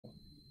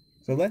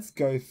So let's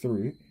go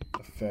through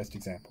the first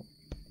example.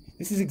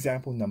 This is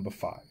example number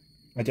 5,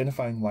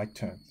 identifying like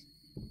terms.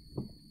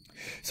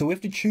 So we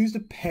have to choose the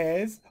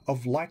pairs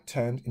of like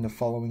terms in the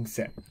following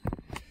set.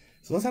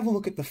 So let's have a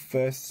look at the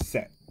first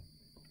set.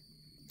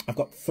 I've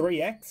got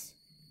 3x,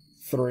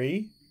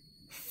 3,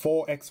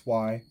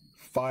 4xy,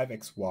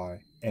 5xy,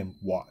 and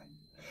y.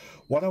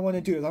 What I want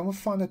to do is I want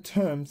to find the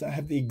terms that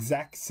have the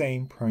exact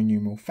same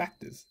pronumeral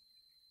factors.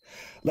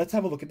 Let's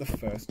have a look at the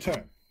first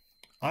term.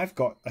 I've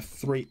got a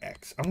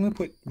 3x. I'm going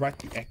to write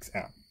the x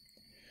out.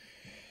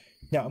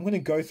 Now I'm going to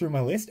go through my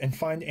list and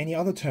find any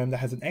other term that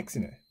has an x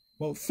in it.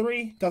 Well,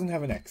 3 doesn't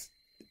have an x.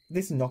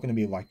 This is not going to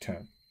be a like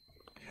term.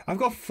 I've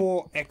got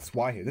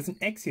 4xy here. There's an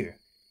x here.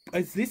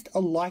 Is this a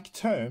like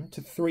term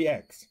to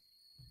 3x?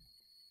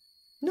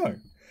 No.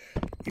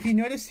 If you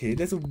notice here,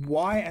 there's a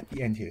y at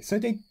the end here. So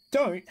they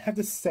don't have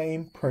the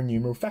same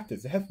pronumeral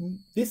factors. They have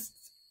this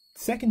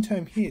second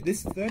term here,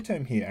 this third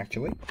term here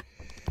actually,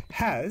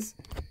 has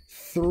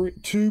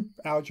two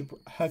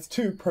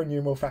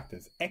pronumeral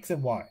factors, x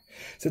and y.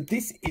 So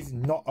this is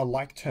not a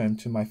like term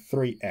to my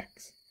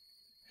 3x.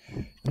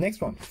 The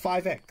next one,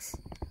 5x.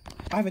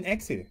 I have an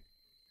x here.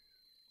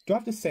 Do I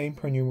have the same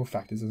pronumeral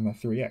factors as my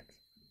 3x?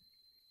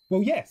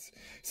 Well, yes.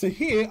 So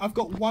here I've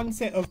got one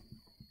set of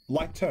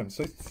like terms.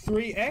 So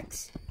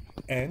 3x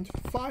and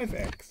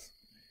 5x.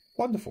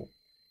 Wonderful.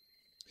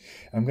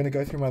 I'm going to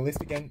go through my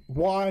list again.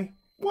 Y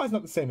is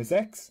not the same as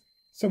x,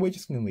 so we're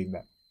just going to leave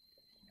that.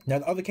 Now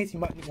the other case you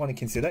might want to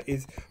consider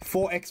is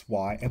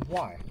 4xy and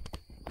y.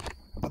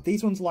 Are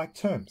these ones like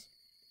terms?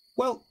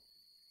 Well,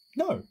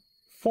 no.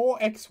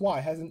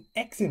 4xy has an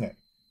x in it,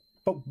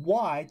 but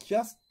y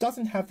just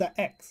doesn't have that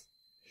x.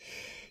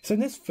 So in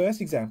this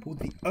first example,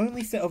 the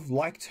only set of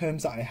like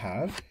terms that I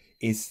have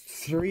is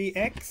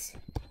 3x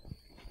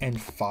and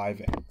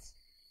 5x.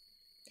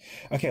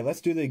 Okay,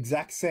 let's do the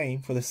exact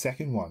same for the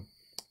second one.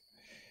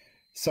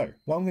 So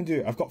what I'm going to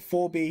do, I've got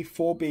 4b,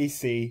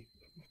 4bc,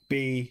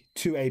 b,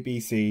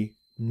 2abc,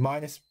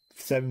 minus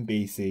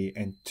 7bc,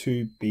 and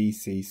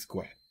 2bc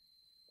squared.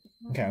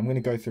 Okay, I'm going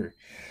to go through.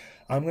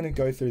 I'm going to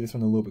go through this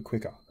one a little bit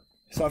quicker.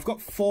 So I've got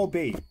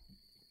 4b.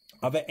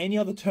 Are there any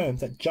other terms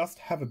that just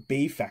have a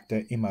b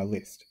factor in my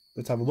list?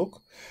 Let's have a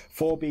look.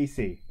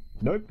 4bc.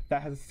 Nope,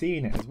 that has a c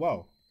in it as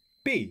well.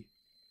 B.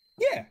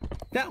 Yeah,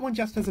 that one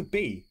just has a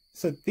b.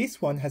 So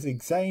this one has the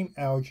same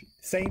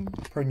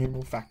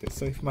pronumeral factors.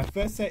 So if my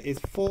first set is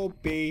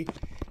 4b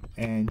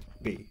and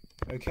b.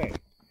 Okay.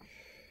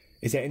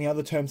 Is there any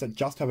other terms that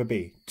just have a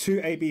b?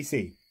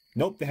 2abc.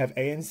 Nope, they have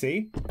a and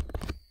c.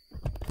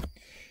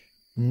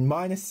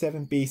 Minus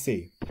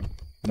 7bc.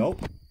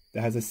 Nope,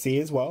 that has a c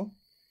as well.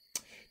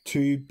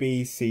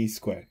 2bc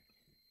squared.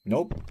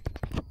 Nope,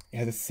 it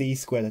has a c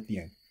squared at the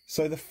end.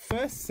 So the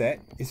first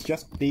set is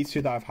just these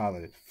two that I've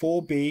highlighted,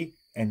 4b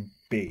and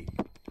b.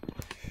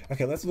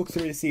 Okay, let's look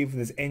through to see if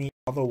there's any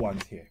other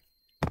ones here.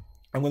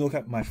 I'm going to look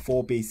at my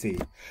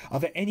 4bc. Are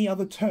there any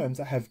other terms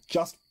that have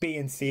just b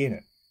and c in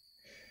it?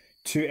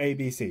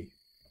 2abc.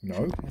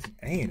 No, there's an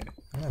a in it.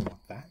 I don't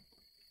want that.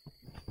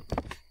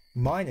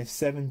 Minus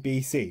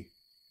 7bc.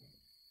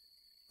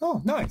 Oh,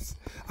 nice.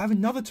 I have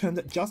another term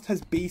that just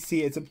has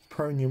BC as a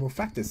pronumeral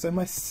factor. So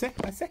my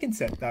second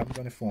set that I'm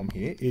going to form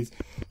here is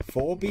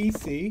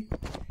 4BC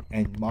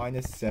and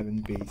minus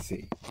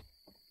 7BC.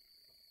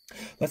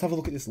 Let's have a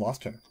look at this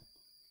last term.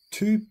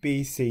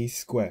 2BC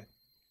squared.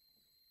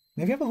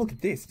 Now if you have a look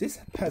at this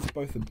has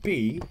both a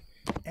B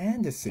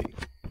and a C.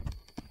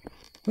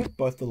 We have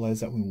both the letters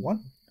that we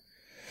want.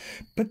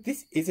 But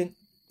this isn't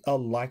a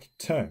like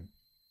term.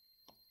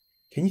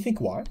 Can you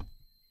think why?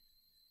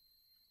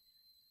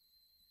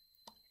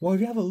 Well, if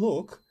you have a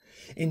look,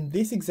 in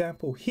this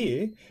example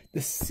here,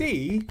 the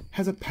C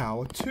has a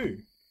power 2.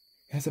 It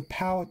has a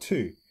power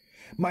 2.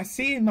 My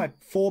C and my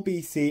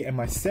 4BC and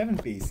my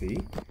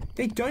 7BC,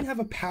 they don't have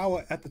a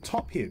power at the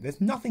top here.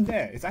 There's nothing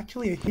there. It's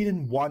actually a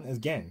hidden 1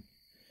 again.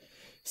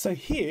 So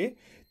here,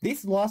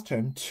 this last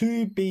term,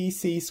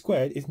 2BC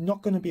squared, is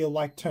not going to be a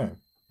like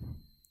term.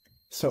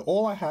 So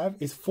all I have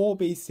is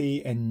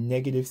 4BC and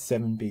negative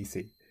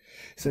 7BC.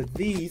 So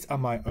these are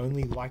my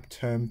only like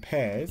term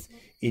pairs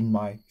in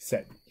my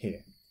set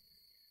here.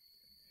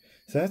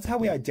 So that's how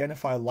we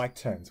identify like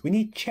terms. We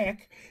need to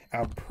check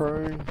our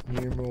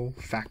pronumeral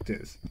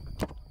factors.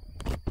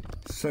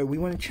 So we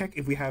want to check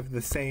if we have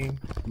the same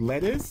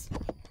letters,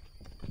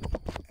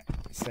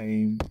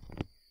 and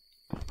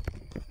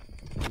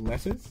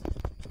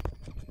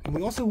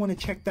we also want to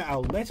check that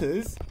our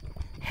letters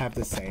have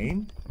the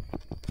same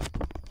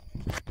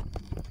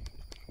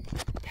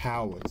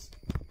powers.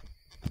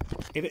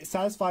 If it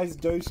satisfies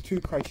those two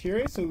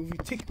criteria, so if we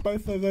tick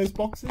both of those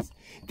boxes,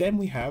 then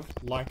we have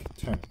like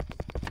term.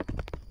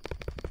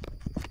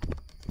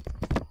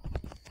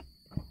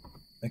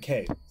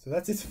 Okay, so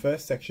that's this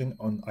first section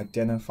on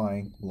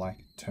identifying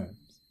like terms.